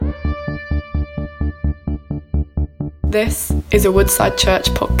This is a Woodside Church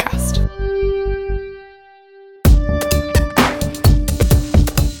podcast.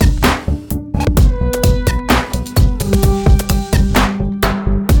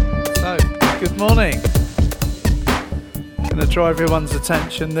 So, good morning. I'm going to draw everyone's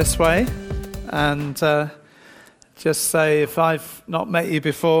attention this way and just say, if I've not met you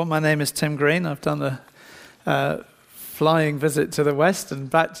before, my name is Tim Green. I've done a flying visit to the west and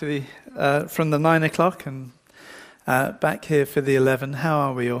back to the from the 9 o'clock and back here for the 11. How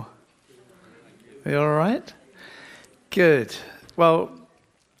are we all? Are you all right? Good. Well,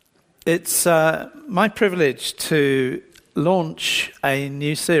 it's my privilege to launch a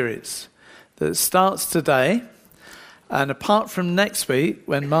new series that starts today. And apart from next week,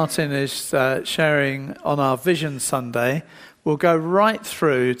 when Martin is sharing on our Vision Sunday, we'll go right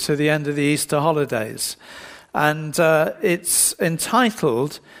through to the end of the Easter holidays. And it's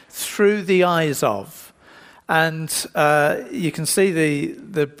entitled Through the Eyes of. And you can see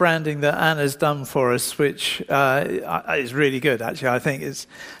the branding that Anna's done for us, which is really good, actually. I think it's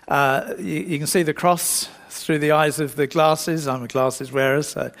you can see the cross through the eyes of the glasses. I'm a glasses wearer,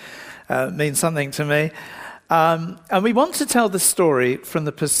 so it means something to me. And we want to tell the story from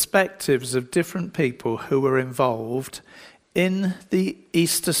the perspectives of different people who were involved in the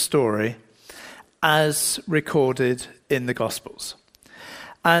Easter story as recorded in the Gospels.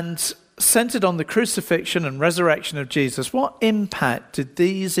 And centered on the crucifixion and resurrection of Jesus, what impact did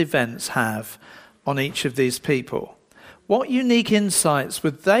these events have on each of these people? What unique insights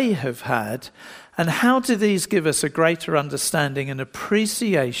would they have had? And how do these give us a greater understanding and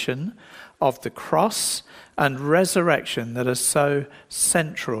appreciation of the cross and resurrection that are so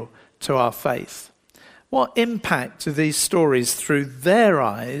central to our faith? What impact do these stories through their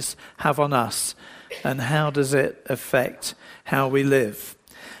eyes have on us, and how does it affect how we live?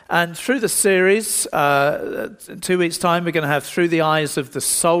 And through the series, 2 weeks' time, we're going to have Through the Eyes of the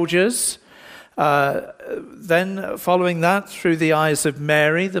Soldiers. Then, following that, Through the Eyes of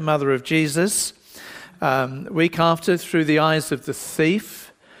Mary, the mother of Jesus. Week after, Through the Eyes of the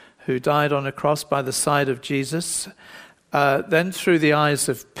Thief, who died on a cross by the side of Jesus. Then Through the Eyes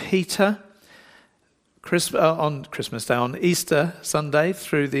of Peter, on Christmas Day, on Easter Sunday,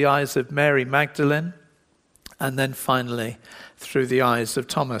 Through the Eyes of Mary Magdalene. And then finally, Through the Eyes of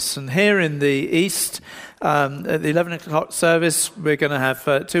Thomas. And here in the East, at the 11 o'clock service, we're going to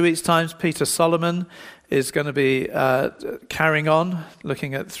have 2 weeks' time. Peter Solomon is going to be carrying on,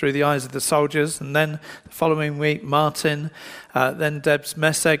 looking at Through the Eyes of the Soldiers. And then the following week, Martin. Then Debs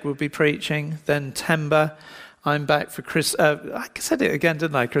Messeg will be preaching. Then Temba. I'm back for I said it again,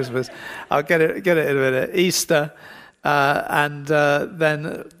 didn't I? Christmas. I'll get it in a minute. Easter. And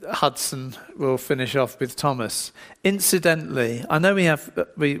then Hudson will finish off with Thomas. Incidentally, I know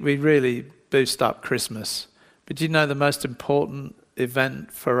we really boost up Christmas, but do you know the most important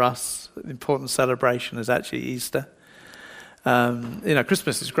event for us, important celebration, is actually Easter?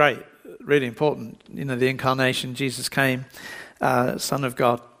 Christmas is great, really important. The incarnation, Jesus came, Son of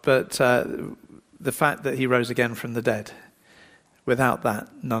God, but the fact that he rose again from the dead, without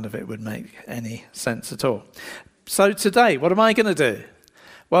that, none of it would make any sense at all. So today, what am I going to do?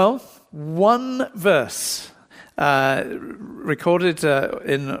 Well, one verse recorded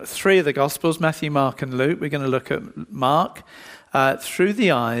in 3 of the Gospels, Matthew, Mark and Luke. We're going to look at Mark through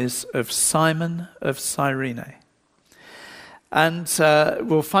the eyes of Simon of Cyrene. And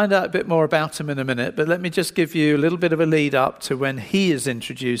we'll find out a bit more about him in a minute, but let me just give you a little bit of a lead up to when he is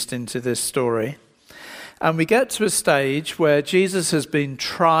introduced into this story. And we get to a stage where Jesus has been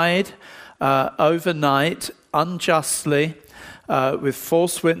tried overnight, unjustly, with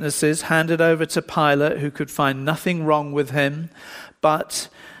false witnesses, handed over to Pilate, who could find nothing wrong with him. But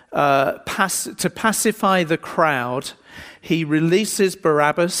to pacify the crowd, he releases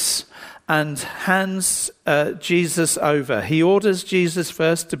Barabbas and hands Jesus over. He orders Jesus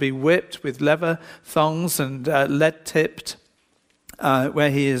first to be whipped with leather thongs and lead-tipped,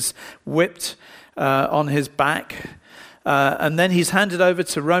 where he is whipped on his back. And then he's handed over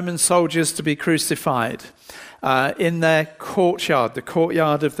to Roman soldiers to be crucified in their courtyard, the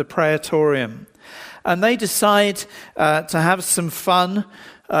courtyard of the Praetorium. And they decide to have some fun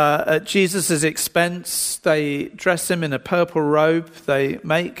at Jesus' expense. They dress him in a purple robe. They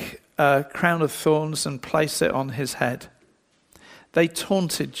make a crown of thorns and place it on his head. They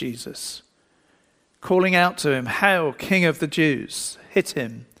taunted Jesus, calling out to him, "Hail, King of the Jews!" Hit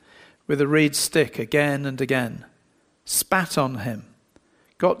him with a reed stick again and again. Spat on him,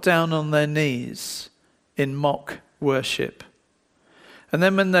 got down on their knees in mock worship. And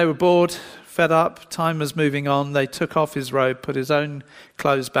then when they were bored, fed up, time was moving on, they took off his robe, put his own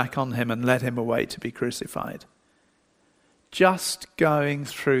clothes back on him and led him away to be crucified. just going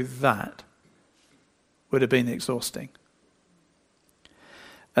through that would have been exhausting.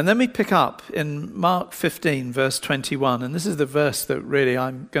 And then we pick up in Mark 15, verse 21, and this is the verse that really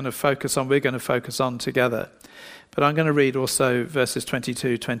we're going to focus on together. But I'm going to read also verses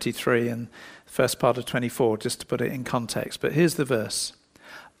 22, 23, and the first part of 24, just to put it in context. But here's the verse.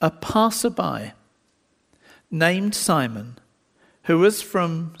 A passerby named Simon, who was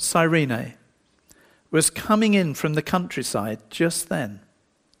from Cyrene, was coming in from the countryside just then.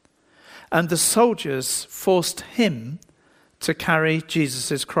 And the soldiers forced him to carry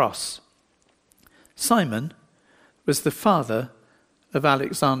Jesus' cross. Simon was the father of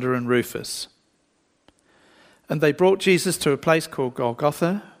Alexander and Rufus. And they brought Jesus to a place called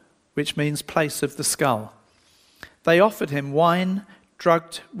Golgotha, which means place of the skull. They offered him wine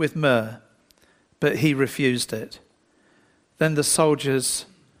drugged with myrrh, but he refused it. Then the soldiers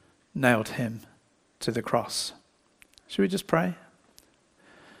nailed him to the cross. Should we just pray?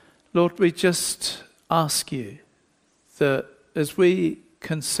 Lord, we just ask you that as we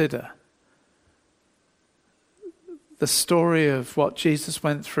consider the story of what Jesus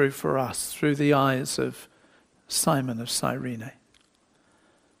went through for us through the eyes of Simon of Cyrene,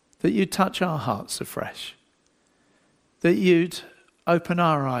 that you'd touch our hearts afresh, that you'd open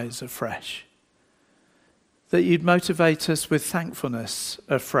our eyes afresh, that you'd motivate us with thankfulness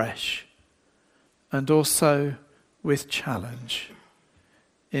afresh, and also with challenge.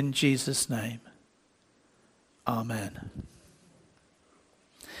 In Jesus' name, amen.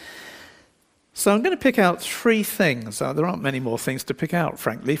 So I'm going to pick out three things. There aren't many more things to pick out,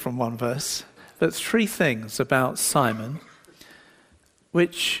 frankly, from one verse, but three things about Simon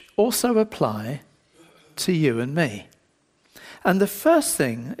which also apply to you and me. And the first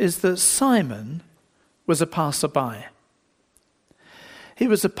thing is that Simon was a passerby. He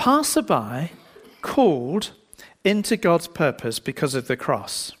was a passerby called into God's purpose because of the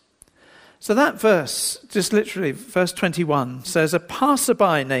cross. So that verse, just literally, verse 21, says, a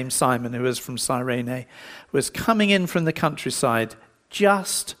passerby named Simon, who was from Cyrene, was coming in from the countryside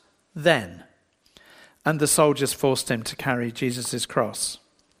just then. And the soldiers forced him to carry Jesus' cross.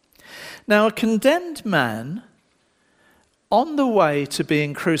 Now, a condemned man on the way to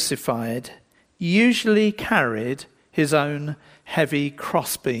being crucified usually carried his own heavy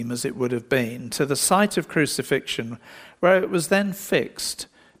crossbeam, as it would have been, to the site of crucifixion, where it was then fixed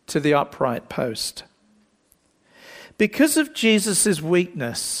to the upright post. Because of Jesus'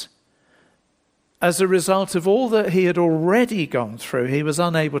 weakness, as a result of all that he had already gone through, he was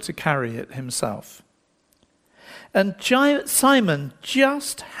unable to carry it himself. And Simon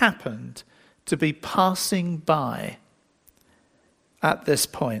just happened to be passing by at this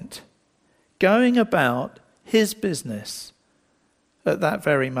point, going about his business at that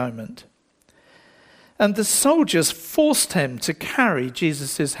very moment. And the soldiers forced him to carry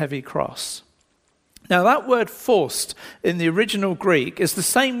Jesus' heavy cross. Now, that word forced in the original Greek is the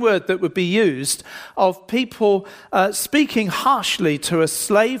same word that would be used of people speaking harshly to a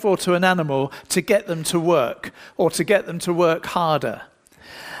slave or to an animal to get them to work or to get them to work harder.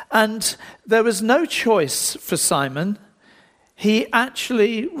 And there was no choice for Simon. He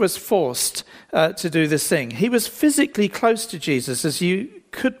actually was forced to do this thing. He was physically close to Jesus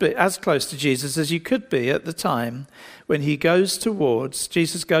as close to Jesus as you could be at the time when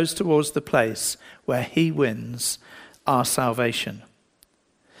Jesus goes towards the place where he wins our salvation.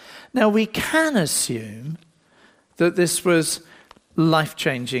 Now, we can assume that this was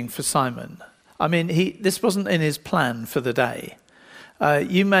life-changing for Simon. I mean, this wasn't in his plan for the day.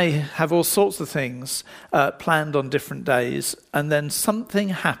 You may have all sorts of things planned on different days, and then something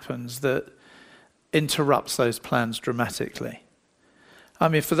happens that interrupts those plans dramatically. I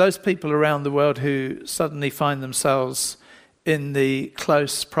mean, for those people around the world who suddenly find themselves in the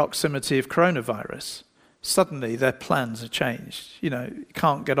close proximity of coronavirus, suddenly their plans are changed. You know, you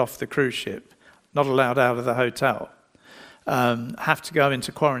can't get off the cruise ship, not allowed out of the hotel, have to go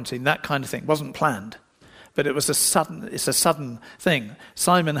into quarantine, that kind of thing. Wasn't planned, but it's a sudden thing.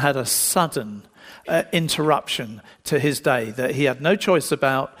 Simon had a sudden interruption to his day that he had no choice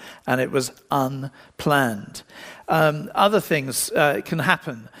about, and it was unplanned. Other things can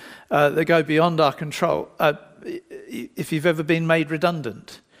happen that go beyond our control. If you've ever been made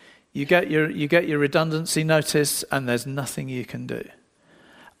redundant, you get your redundancy notice, and there's nothing you can do.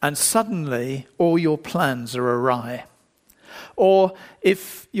 And suddenly, all your plans are awry. Or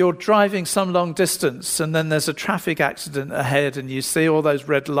if you're driving some long distance and then there's a traffic accident ahead and you see all those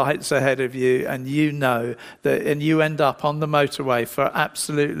red lights ahead of you and you know that, and you end up on the motorway for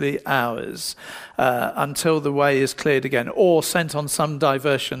absolutely hours until the way is cleared again, or sent on some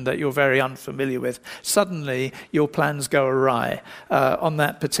diversion that you're very unfamiliar with. Suddenly your plans go awry on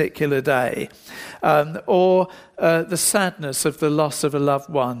that particular day. Or the sadness of the loss of a loved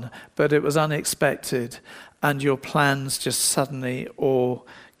one, but it was unexpected. And your plans just suddenly all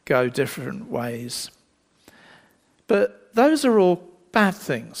go different ways. But those are all bad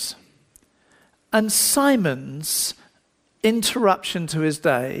things. And Simon's interruption to his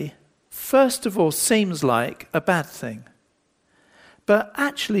day, first of all, seems like a bad thing. But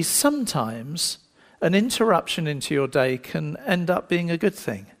actually, sometimes an interruption into your day can end up being a good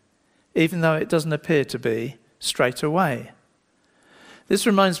thing, even though it doesn't appear to be straight away. This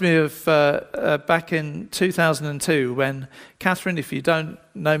reminds me of back in 2002 when Catherine, if you don't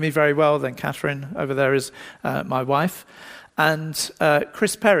know me very well, then Catherine over there is my wife, and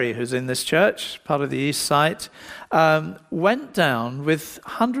Chris Perry, who's in this church, part of the East Side, went down with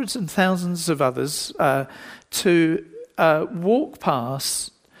hundreds and thousands of others to walk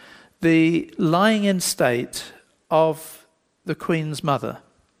past the lying in state of the Queen's mother.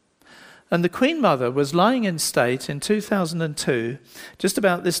 And the Queen Mother was lying in state in 2002, just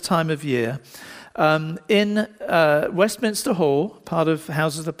about this time of year, in Westminster Hall, part of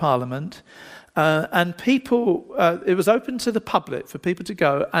Houses of Parliament. And people, it was open to the public for people to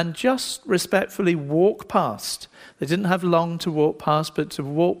go and just respectfully walk past. They didn't have long to walk past, but to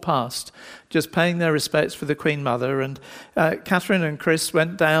walk past, just paying their respects for the Queen Mother. And Catherine and Chris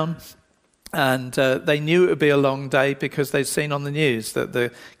went down. And they knew it would be a long day because they'd seen on the news that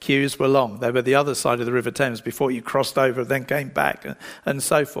the queues were long. They were the other side of the River Thames before you crossed over, then came back, and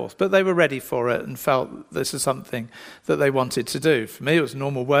so forth. But they were ready for it and felt this is something that they wanted to do. For me, it was a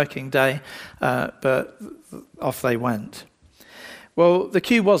normal working day, but off they went. Well, the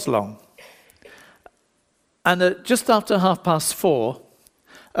queue was long. And just after 4:30,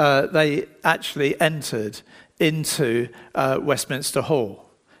 they actually entered into Westminster Hall.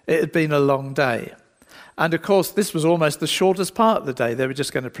 It had been a long day. And of course, this was almost the shortest part of the day. They were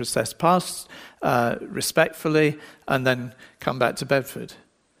just going to process past respectfully and then come back to Bedford.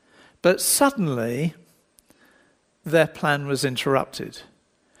 But suddenly, their plan was interrupted.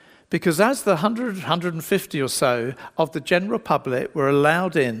 Because as the 150 or so of the general public were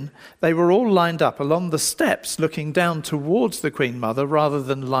allowed in, they were all lined up along the steps looking down towards the Queen Mother rather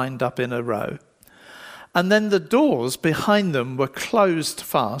than lined up in a row. And then the doors behind them were closed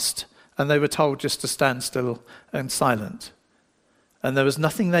fast, and they were told just to stand still and silent. And there was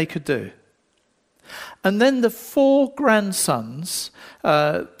nothing they could do. And then the 4 grandsons,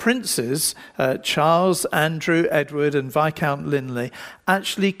 princes, Charles, Andrew, Edward, and Viscount Linley,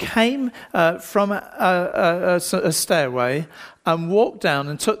 actually came from a stairway and walked down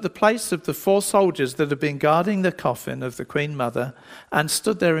and took the place of the 4 soldiers that had been guarding the coffin of the Queen Mother and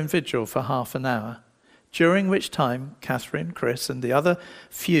stood there in vigil for half an hour. During which time, Catherine, Chris, and the other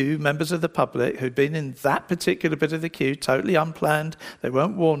few members of the public who'd been in that particular bit of the queue, totally unplanned, they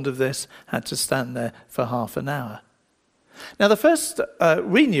weren't warned of this, had to stand there for half an hour. Now, the first I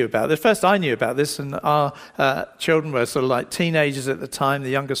knew about this, and our children were sort of like teenagers at the time.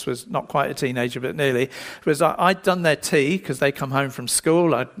 The youngest was not quite a teenager, but nearly. Was I'd done their tea because they come home from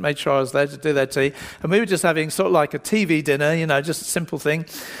school. I'd made sure I was there to do their tea, and we were just having sort of like a TV dinner, just a simple thing,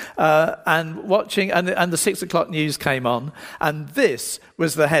 and watching. And the 6 o'clock news came on, and this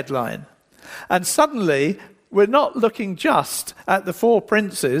was the headline. And suddenly, we're not looking just at the 4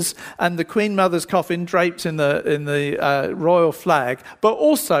 princes and the Queen Mother's coffin draped in the royal flag, but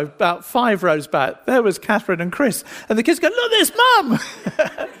also about 5 rows back, there was Catherine and Chris. And the kids go, "Look, there's Mum!"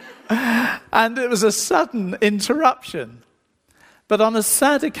 And it was a sudden interruption. But on a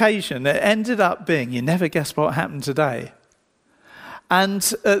sad occasion, it ended up being, you never guess what happened today.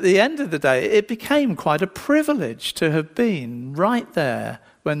 And at the end of the day, it became quite a privilege to have been right there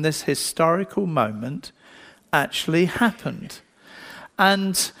when this historical moment actually happened.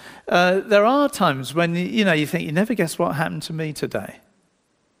 And there are times when you think, you never guess what happened to me today.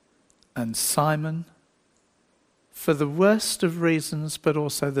 And Simon, for the worst of reasons but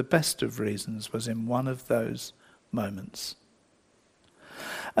also the best of reasons, was in one of those moments.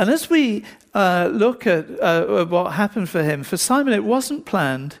 And as we look at what happened for him, for Simon it wasn't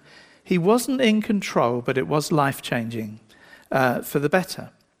planned, he wasn't in control, but it was life-changing for the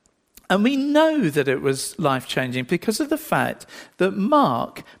better. And we know that it was life-changing because of the fact that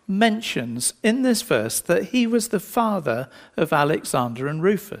Mark mentions in this verse that he was the father of Alexander and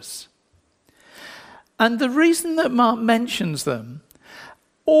Rufus. And the reason that Mark mentions them,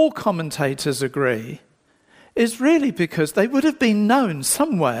 all commentators agree, is really because they would have been known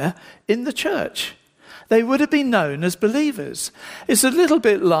somewhere in the church. They would have been known as believers. It's a little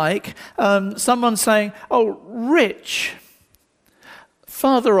bit like someone saying, oh, Rich,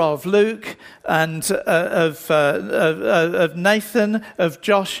 father of Luke and of Nathan, of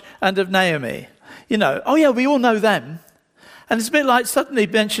Josh and of Naomi. You know, oh yeah, we all know them. And it's a bit like suddenly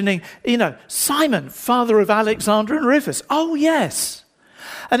mentioning, you know, Simon, father of Alexander and Rufus. Oh yes.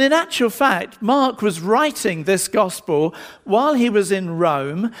 And in actual fact, Mark was writing this gospel while he was in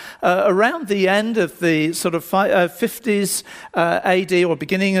Rome, around the end of the sort of 50s AD or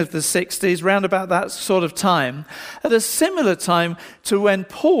beginning of the 60s, round about that sort of time, at a similar time to when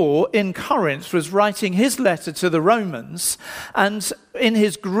Paul in Corinth was writing his letter to the Romans. And in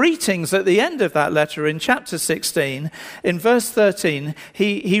his greetings at the end of that letter in chapter 16, in verse 13,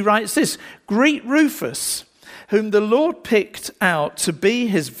 he writes this, "Greet Rufus, whom the Lord picked out to be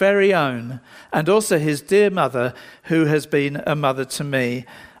his very own, and also his dear mother, who has been a mother to me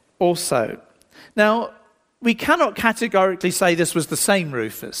also." Now, we cannot categorically say this was the same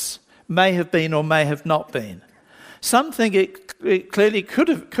Rufus. May have been or may have not been. Some think it clearly could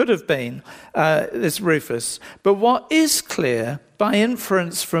have been this Rufus. But what is clear, by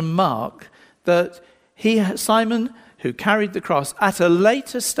inference from Mark, that Simon, who carried the cross, at a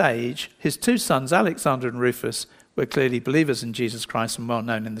later stage, his two sons, Alexander and Rufus, were clearly believers in Jesus Christ and well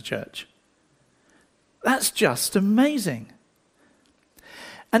known in the church. That's just amazing.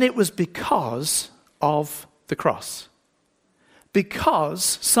 And it was because of the cross.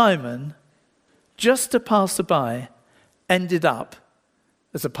 Because Simon, just a passerby, ended up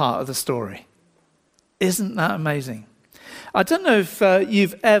as a part of the story. Isn't that amazing? I don't know if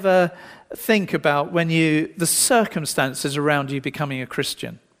you've ever think about the circumstances around you becoming a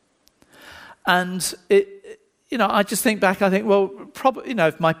Christian. And I just think back, I think, well, probably,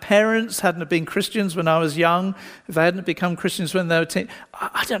 if my parents hadn't have been Christians when I was young, if they hadn't become Christians when they were teen,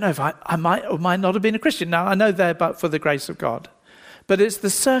 I don't know if I might or might not have been a Christian. Now, I know they're but for the grace of God. But it's the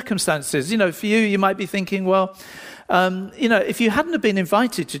circumstances. For you might be thinking, well, if you hadn't have been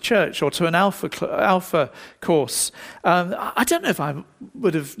invited to church or to an alpha course, I don't know if I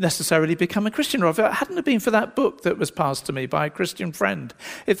would have necessarily become a Christian, or if it hadn't have been for that book that was passed to me by a Christian friend.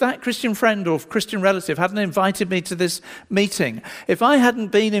 If that Christian friend or Christian relative hadn't invited me to this meeting, if I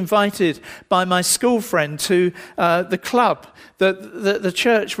hadn't been invited by my school friend to the club that the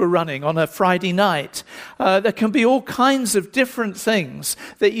church were running on a Friday night, there can be all kinds of different things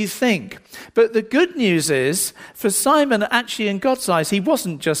that you think. But the good news is, for Simon, actually in God's eyes, he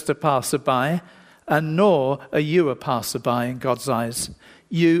wasn't just a passerby, and nor are you a passerby in God's eyes.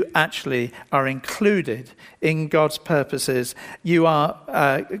 You actually are included in God's purposes. You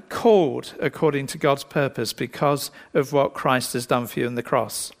are called according to God's purpose because of what Christ has done for you on the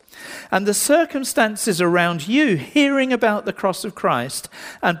cross. And the circumstances around you hearing about the cross of Christ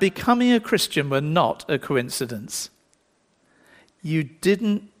and becoming a Christian were not a coincidence. You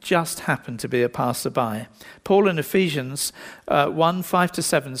didn't just happen to be a passerby. Paul in Ephesians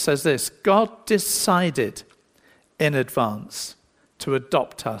 1:5-7 says this: God decided in advance to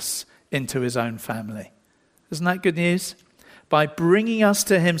adopt us into his own family. Isn't that good news? By bringing us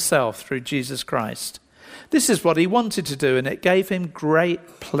to himself through Jesus Christ. This is what he wanted to do, and it gave him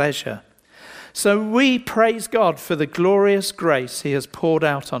great pleasure. So we praise God for the glorious grace he has poured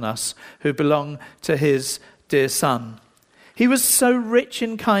out on us who belong to his dear Son. He was so rich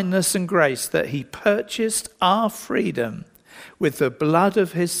in kindness and grace that he purchased our freedom with the blood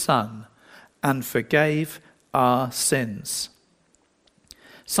of his Son and forgave our sins.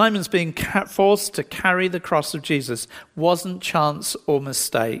 Simon's being forced to carry the cross of Jesus wasn't chance or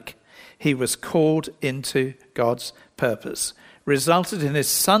mistake. He was called into God's purpose, resulted in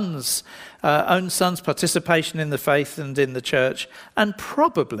his own son's participation in the faith and in the church, and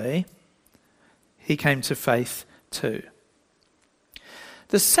probably he came to faith too.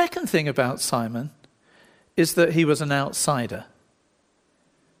 The second thing about Simon is that he was an outsider,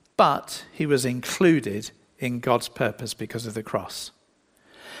 but he was included in God's purpose because of the cross.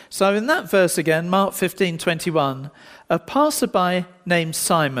 So in that verse again, Mark 15:21, a passerby named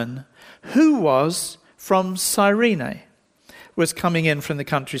Simon, who was from Cyrene, was coming in from the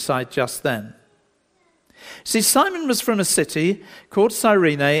countryside just then. See, Simon was from a city called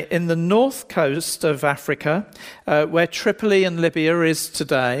Cyrene in the north coast of Africa, where Tripoli and Libya is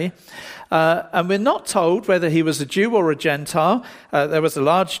today. And we're not told whether he was a Jew or a Gentile. There was a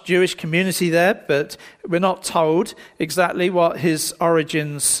large Jewish community there, but we're not told exactly what his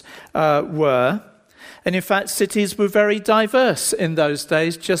origins were. And in fact, cities were very diverse in those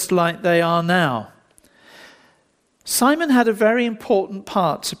days, just like they are now. Simon had a very important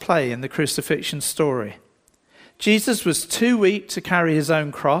part to play in the crucifixion story. Jesus was too weak to carry his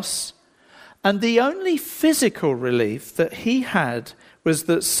own cross, and the only physical relief that he had was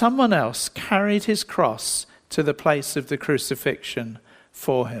that someone else carried his cross to the place of the crucifixion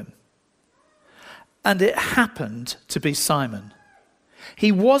for him. And it happened to be Simon.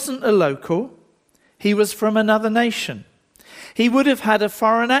 He wasn't a local, he was from another nation. He would have had a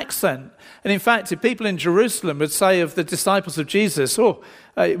foreign accent. And in fact, if people in Jerusalem would say of the disciples of Jesus,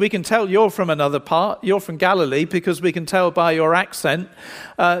 we can tell you're from another part, you're from Galilee, because we can tell by your accent,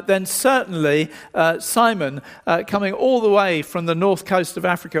 then certainly Simon, coming all the way from the north coast of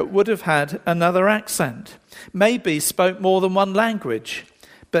Africa, would have had another accent. Maybe spoke more than one language,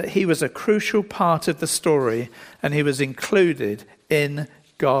 but he was a crucial part of the story, and he was included in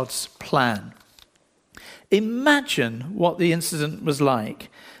God's plan. Imagine what the incident was like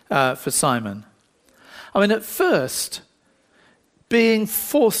for Simon. I mean, at first, being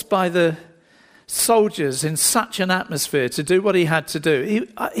forced by the soldiers in such an atmosphere to do what he had to do,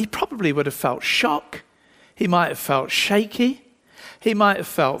 he probably would have felt shock. He might have felt shaky. He might have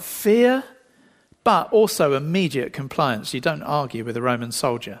felt fear, but also immediate compliance. You don't argue with a Roman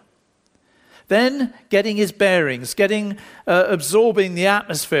soldier. Then getting his bearings, absorbing the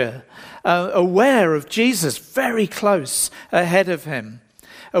atmosphere, aware of Jesus very close ahead of him,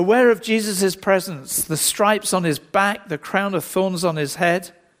 aware of Jesus' presence, the stripes on his back, the crown of thorns on his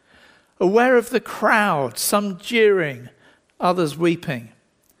head, aware of the crowd, some jeering, others weeping,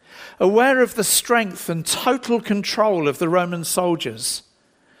 aware of the strength and total control of the Roman soldiers.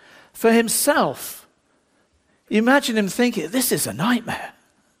 For himself, you imagine him thinking, this is a nightmare.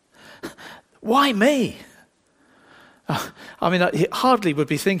 Why me? He hardly would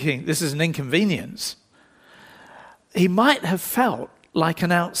be thinking this is an inconvenience. He might have felt like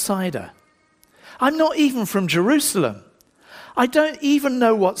an outsider. I'm not even from Jerusalem. I don't even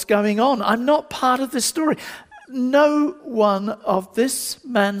know what's going on. I'm not part of this story. No one of this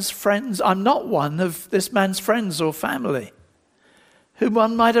man's friends, I'm not one of this man's friends or family, whom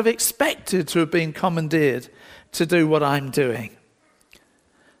one might have expected to have been commandeered to do what I'm doing.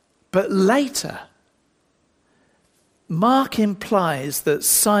 But later, Mark implies that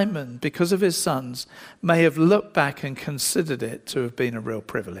Simon, because of his sons, may have looked back and considered it to have been a real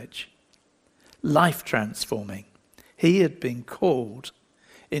privilege. Life transforming. He had been called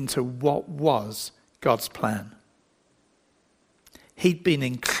into what was God's plan. He'd been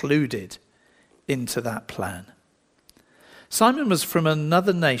included into that plan. Simon was from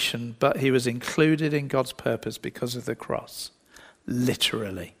another nation, but he was included in God's purpose because of the cross.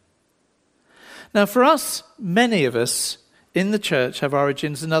 Literally. Now, for us, many of us in the church have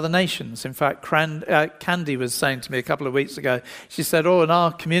origins in other nations. In fact, Candy was saying to me a couple of weeks ago, she said, in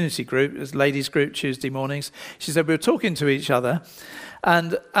our community group, as ladies group Tuesday mornings, she said we were talking to each other,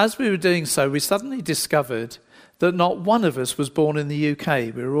 and as we were doing so, we suddenly discovered that not one of us was born in the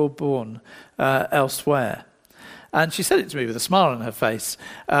UK. We were all born elsewhere. And she said it to me with a smile on her face.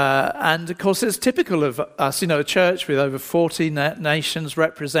 And of course, it's typical of us, a church with over 40 nations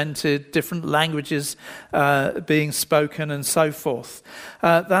represented, different languages being spoken and so forth.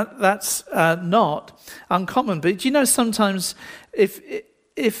 That's not uncommon. But do you know sometimes if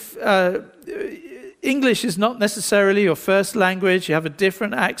English is not necessarily your first language, you have a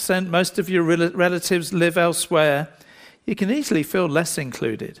different accent, most of your relatives live elsewhere, you can easily feel less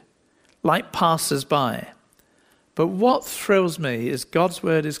included, like passers-by. But what thrills me is God's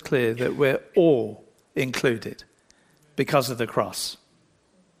word is clear that we're all included because of the cross.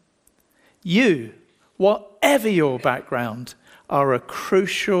 You, whatever your background, are a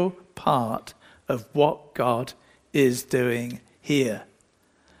crucial part of what God is doing here.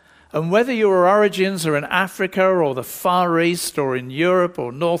 And whether your origins are in Africa or the Far East or in Europe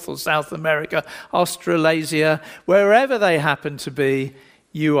or North or South America, Australasia, wherever they happen to be,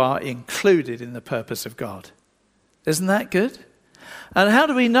 you are included in the purpose of God. Isn't that good? And how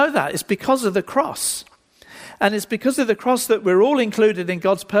do we know that? It's because of the cross. And it's because of the cross that we're all included in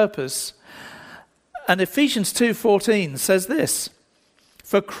God's purpose. And Ephesians 2:14 says this,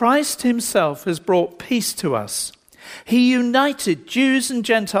 "For Christ himself has brought peace to us. He united Jews and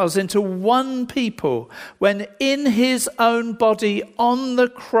Gentiles into one people when in his own body on the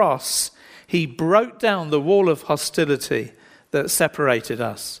cross, he broke down the wall of hostility that separated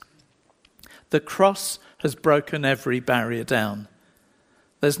us." The cross has broken every barrier down.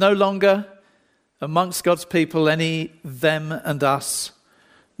 There's no longer amongst God's people any them and us,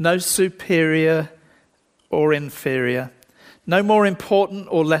 no superior or inferior, no more important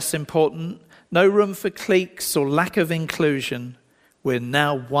or less important, no room for cliques or lack of inclusion. We're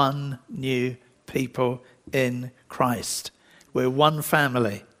now one new people in Christ. We're one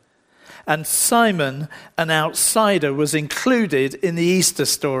family. And Simon, an outsider, was included in the Easter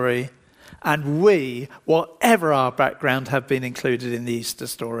story. And we, whatever our background, have been included in the Easter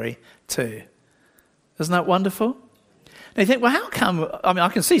story too. Isn't that wonderful? And you think, well, how come? I mean, I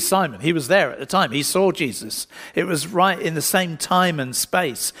can see Simon. He was there at the time. He saw Jesus. It was right in the same time and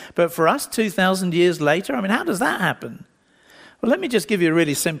space. But for us, 2,000 years later, I mean, how does that happen? Well, let me just give you a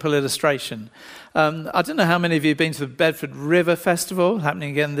really simple illustration. I don't know how many of you have been to the Bedford River Festival,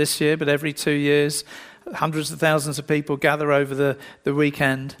 happening again this year, but every 2 years. Hundreds of thousands of people gather over the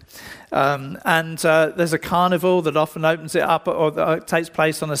weekend. And there's a carnival that often opens it up, or takes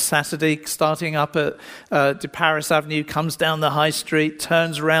place on a Saturday, starting up at De Paris Avenue, comes down the high street,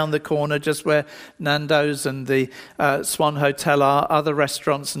 turns around the corner just where Nando's and the Swan Hotel are, other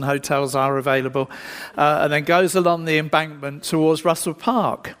restaurants and hotels are available, and then goes along the embankment towards Russell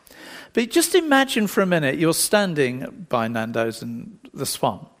Park. But just imagine for a minute you're standing by Nando's and the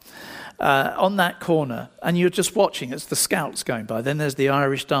Swan. On that corner, and you're just watching. It's the Scouts going by. Then there's the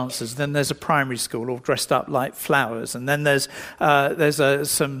Irish dancers. Then there's a primary school all dressed up like flowers. And then there's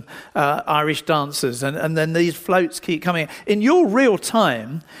some Irish dancers. And then these floats keep coming. In your real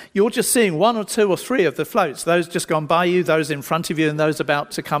time, you're just seeing one or two or three of the floats. Those just gone by you, those in front of you, and those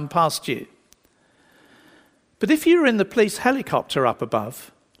about to come past you. But if you were in the police helicopter up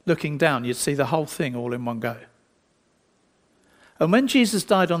above, looking down, you'd see the whole thing all in one go. And when Jesus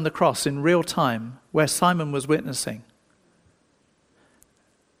died on the cross in real time, where Simon was witnessing,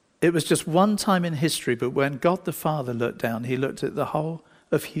 it was just one time in history, but when God the Father looked down, he looked at the whole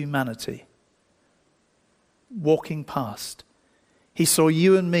of humanity walking past. He saw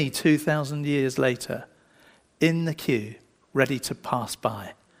you and me 2,000 years later in the queue, ready to pass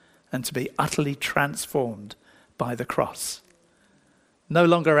by and to be utterly transformed by the cross. No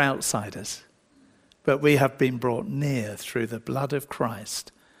longer outsiders. But we have been brought near through the blood of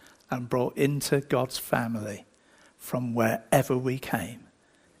Christ and brought into God's family from wherever we came.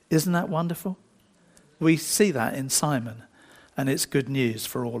 Isn't that wonderful? We see that in Simon, and it's good news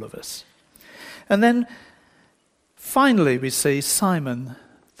for all of us. And then finally we see Simon,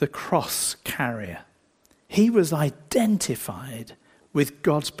 the cross carrier. He was identified with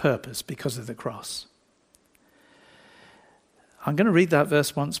God's purpose because of the cross. I'm going to read that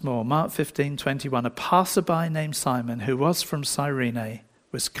verse once more. Mark 15:21. A passerby named Simon, who was from Cyrene,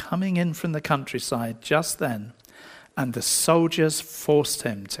 was coming in from the countryside just then, and the soldiers forced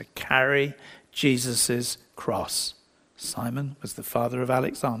him to carry Jesus' cross. Simon was the father of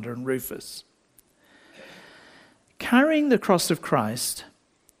Alexander and Rufus. Carrying the cross of Christ,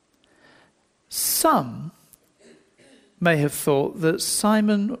 some may have thought that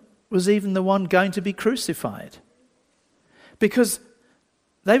Simon was even the one going to be crucified, because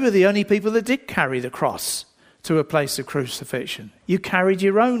they were the only people that did carry the cross to a place of crucifixion. You carried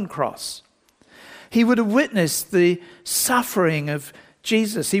your own cross. He would have witnessed the suffering of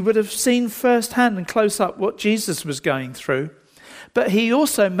Jesus. He would have seen firsthand and close up what Jesus was going through. But he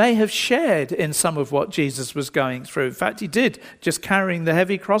also may have shared in some of what Jesus was going through. In fact, he did, just carrying the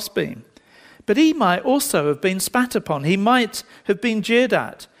heavy crossbeam. But he might also have been spat upon. He might have been jeered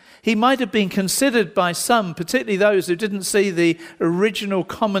at. He might have been considered by some, particularly those who didn't see the original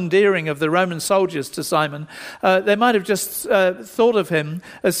commandeering of the Roman soldiers to Simon. They might have just thought of him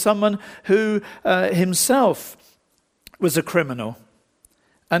as someone who himself was a criminal.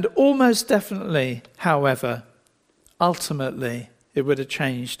 And almost definitely, however, ultimately, it would have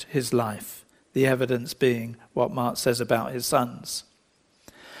changed his life. The evidence being what Mark says about his sons.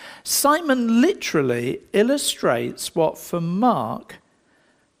 Simon literally illustrates what for Mark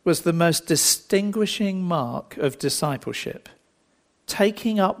was the most distinguishing mark of discipleship,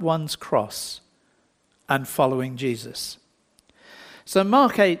 taking up one's cross and following Jesus. So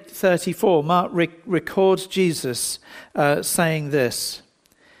Mark 8:34, Mark records Jesus saying this: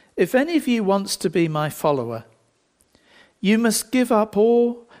 "If any of you wants to be my follower, you must give up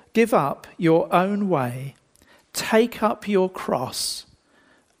your own way, take up your cross,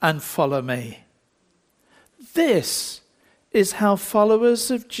 and follow me." This is how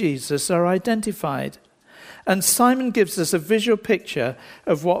followers of Jesus are identified. And Simon gives us a visual picture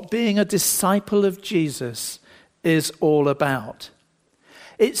of what being a disciple of Jesus is all about.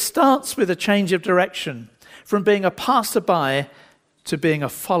 It starts with a change of direction from being a passerby to being a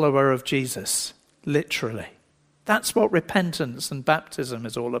follower of Jesus, literally. That's what repentance and baptism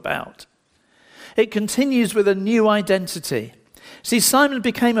is all about. It continues with a new identity. See, Simon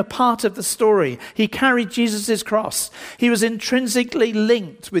became a part of the story. He carried Jesus' cross. He was intrinsically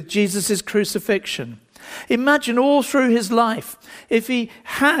linked with Jesus' crucifixion. Imagine all through his life, if he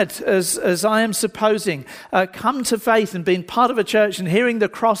had, as I am supposing, come to faith and been part of a church and hearing the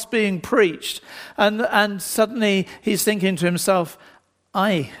cross being preached, and suddenly he's thinking to himself,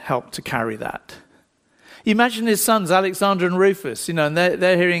 I helped to carry that. Imagine his sons, Alexander and Rufus, and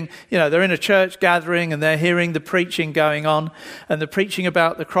they're hearing, they're in a church gathering and they're hearing the preaching going on and the preaching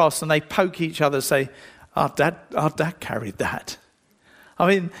about the cross, and they poke each other, say, our dad carried that. I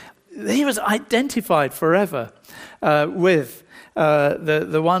mean, he was identified forever with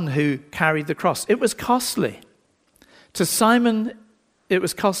the one who carried the cross. It was costly. To Simon, it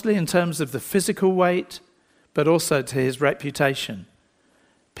was costly in terms of the physical weight, but also to his reputation.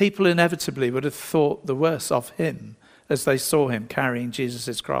 People inevitably would have thought the worse of him as they saw him carrying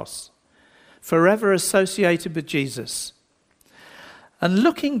Jesus' cross. Forever associated with Jesus. And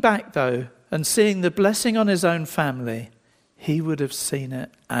looking back, though, and seeing the blessing on his own family, he would have seen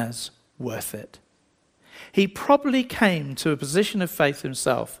it as worth it. He probably came to a position of faith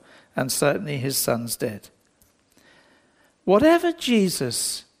himself, and certainly his sons did. Whatever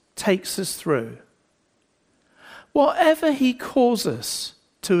Jesus takes us through, whatever he calls us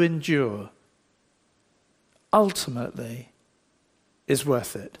to endure, ultimately is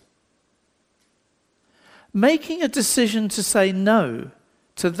worth it. Making a decision to say no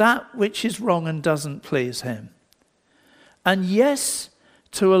to that which is wrong and doesn't please him, and yes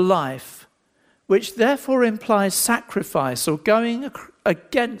to a life which therefore implies sacrifice or going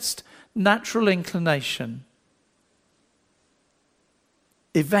against natural inclination,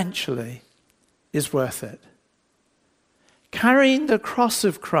 eventually is worth it. Carrying the cross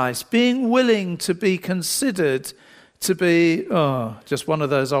of Christ, being willing to be considered to be just one of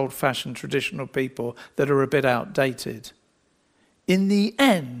those old-fashioned traditional people that are a bit outdated, in the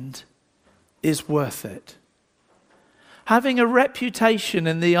end is worth it. Having a reputation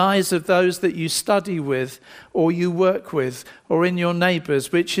in the eyes of those that you study with or you work with or in your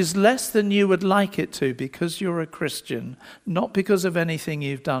neighbours, which is less than you would like it to because you're a Christian, not because of anything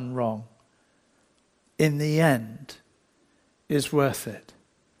you've done wrong, in the end is worth it.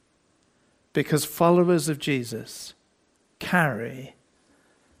 Because followers of Jesus carry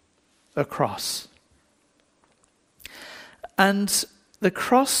a cross. And the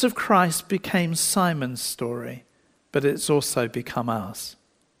cross of Christ became Simon's story, but it's also become ours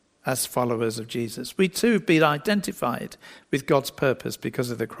as followers of Jesus. We too have been identified with God's purpose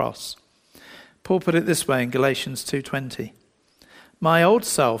because of the cross. Paul put it this way in Galatians 2:20. My old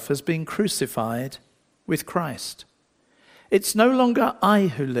self has been crucified with Christ. It's no longer I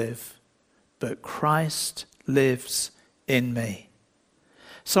who live, but Christ lives in me.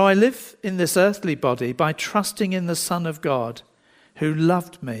 So I live in this earthly body by trusting in the Son of God who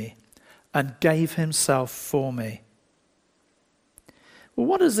loved me and gave himself for me. Well,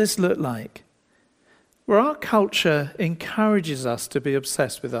 what does this look like? Well, our culture encourages us to be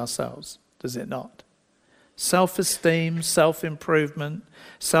obsessed with ourselves, does it not? Self-esteem, self-improvement,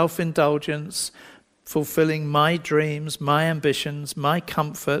 self-indulgence, fulfilling my dreams, my ambitions, my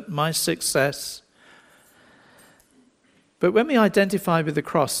comfort, my success. But when we identify with the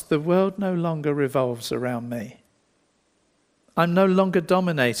cross, the world no longer revolves around me. I'm no longer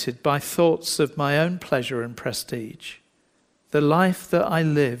dominated by thoughts of my own pleasure and prestige. The life that I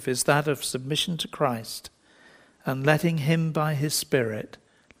live is that of submission to Christ and letting him by his Spirit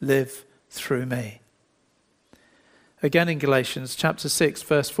live through me. Again in Galatians chapter 6,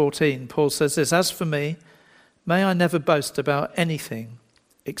 verse 14, Paul says this, as for me, may I never boast about anything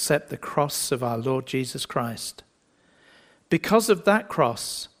except the cross of our Lord Jesus Christ. Because of that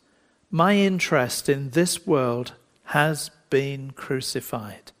cross, my interest in this world has been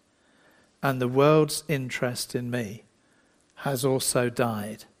crucified, and the world's interest in me has also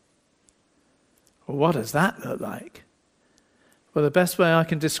died. Well, what does that look like? Well, the best way I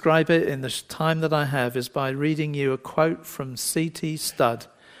can describe it in the time that I have is by reading you a quote from C.T. Studd,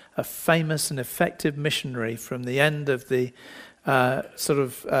 a famous and effective missionary from the end of the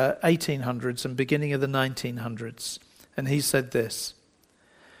 1800s and beginning of the 1900s. And he said this,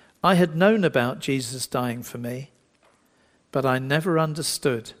 I had known about Jesus dying for me, but I never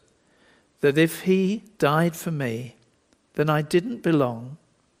understood that if he died for me, then I didn't belong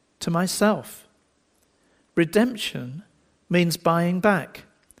to myself. Redemption means buying back.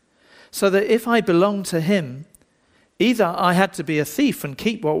 So that if I belonged to him, either I had to be a thief and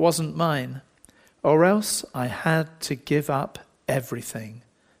keep what wasn't mine, or else I had to give up everything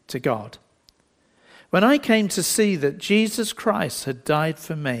to God. When I came to see that Jesus Christ had died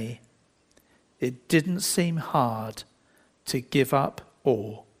for me, it didn't seem hard to give up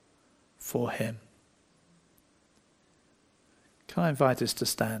all for him. Can I invite us to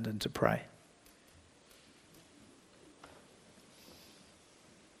stand and to pray?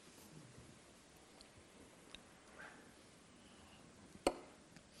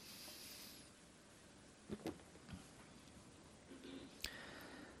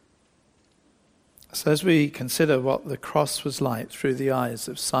 So as we consider what the cross was like through the eyes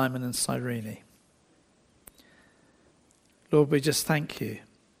of Simon and Cyrene, Lord, we just thank you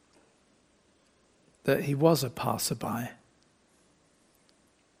that he was a passerby,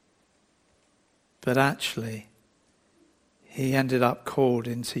 but actually he ended up called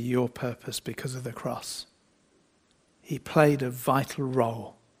into your purpose because of the cross. He played a vital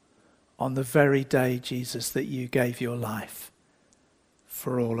role on the very day, Jesus, that you gave your life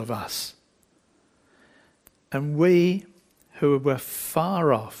for all of us. And we who were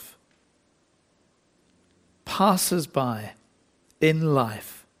far off, passers-by in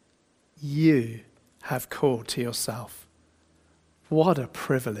life, you have called to yourself. What a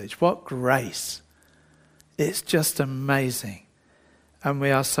privilege, what grace. It's just amazing. And we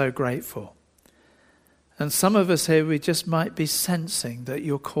are so grateful. And some of us here, we just might be sensing that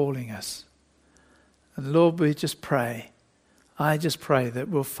you're calling us. And Lord, we just pray. I just pray that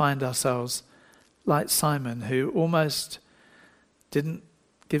we'll find ourselves like Simon, who almost didn't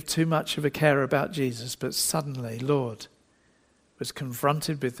give too much of a care about Jesus, but suddenly, Lord, was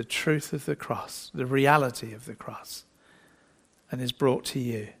confronted with the truth of the cross, the reality of the cross, and is brought to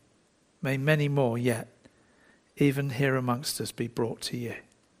you. May many more yet, even here amongst us, be brought to you.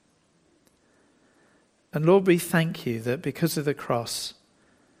 And Lord, we thank you that because of the cross,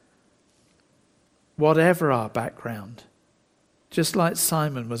 whatever our background, just like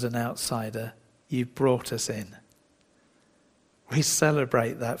Simon was an outsider, you brought us in. We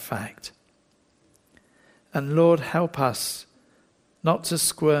celebrate that fact. And Lord, help us not to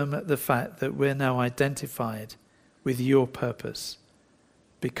squirm at the fact that we're now identified with your purpose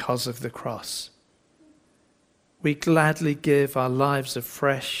because of the cross. We gladly give our lives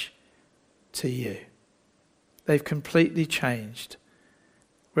afresh to you. They've completely changed.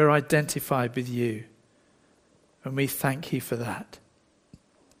 We're identified with you, and we thank you for that.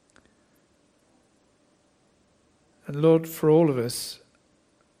 And Lord, for all of us,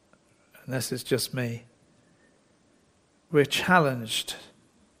 and this is just me, we're challenged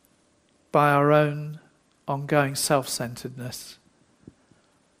by our own ongoing self-centeredness.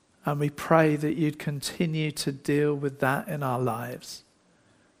 And we pray that you'd continue to deal with that in our lives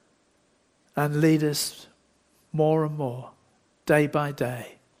and lead us more and more, day by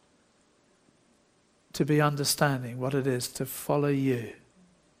day, to be understanding what it is to follow you,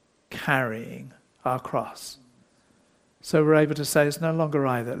 carrying our cross. So we're able to say, it's no longer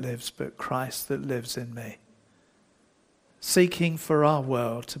I that lives, but Christ that lives in me. Seeking for our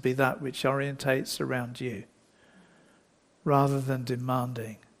world to be that which orientates around you, rather than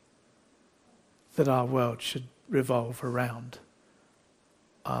demanding that our world should revolve around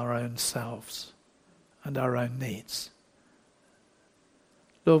our own selves and our own needs.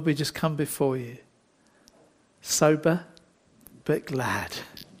 Lord, we just come before you, sober but glad,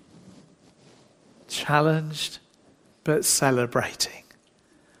 challenged but celebrating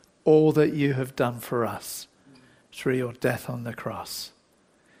all that you have done for us through your death on the cross.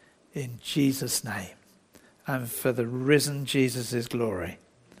 In Jesus' name, and for the risen Jesus' glory.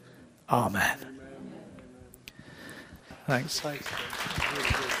 Amen. Thanks.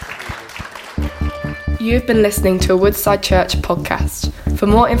 You've been listening to a Woodside Church podcast. For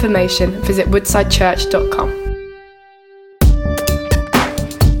more information, visit woodsidechurch.com.